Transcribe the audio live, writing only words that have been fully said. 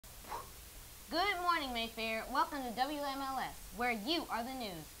Good morning, Mayfair. Welcome to WMLS, where you are the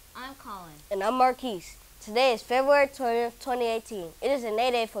news. I'm Colin. And I'm Marquise. Today is February 20th, 2018. It is an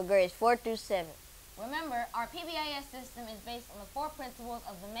A-Day for grades 4 through 7. Remember, our PBIS system is based on the 4 principles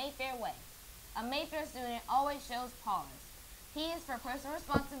of the Mayfair way. A Mayfair student always shows pause. P is for personal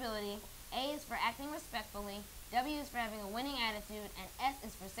responsibility, A is for acting respectfully, W is for having a winning attitude, and S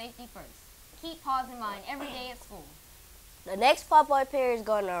is for safety first. Keep pause in mind every day at school. The next pop-up period is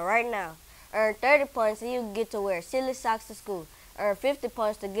going on right now. Earn 30 points and you get to wear silly socks to school. Earn 50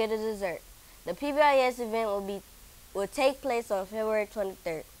 points to get a dessert. The PBIS event will take place on February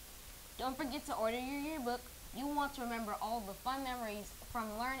 23rd. Don't forget to order your yearbook. You want to remember all the fun memories from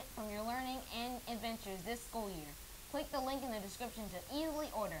your learning and adventures this school year. Click the link in the description to easily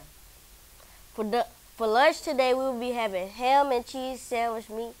order. For lunch today, we will be having ham and cheese sandwich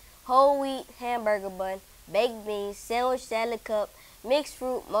meat, whole wheat hamburger bun, baked beans, sandwich salad cup, mixed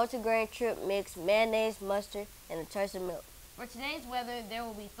fruit, multigrain trip mix, mayonnaise, mustard, and a choice of milk. For today's weather, there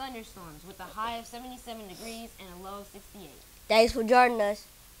will be thunderstorms with a high of 77 degrees and a low of 68. Thanks for joining us.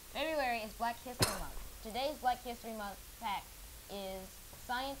 February is Black History Month. Today's Black History Month fact is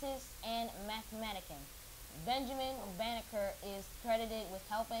scientist and mathematician Benjamin Banneker is credited with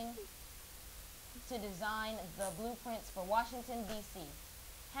helping to design the blueprints for Washington, D.C.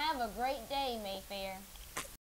 Have a great day, Mayfair.